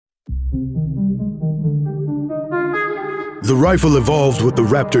The rifle evolved with the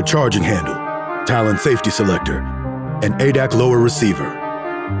Raptor charging handle, Talon safety selector, and ADAC lower receiver.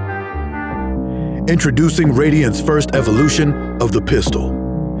 Introducing Radian's first evolution of the pistol,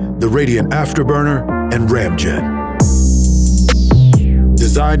 the Radian AFTERBURNER and Ramjet.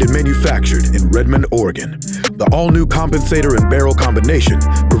 Designed and manufactured in Redmond, Oregon, the all-new compensator and barrel combination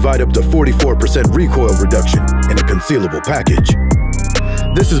provide up to 44% recoil reduction in a concealable package.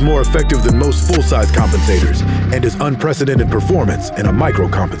 This is more effective than most full-size compensators and is unprecedented performance in a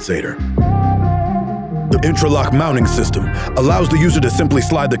micro-compensator. The INTRA-LOK mounting system allows the user to simply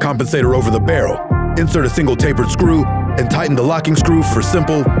slide the compensator over the barrel, insert a single tapered screw, and tighten the locking screw for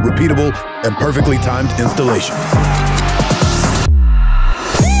simple, repeatable, and perfectly timed installations.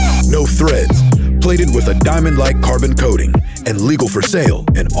 No threads, plated with a diamond-like carbon coating, and legal for sale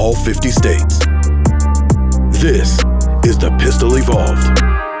in all 50 states. This is the pistol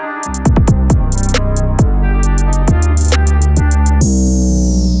evolved.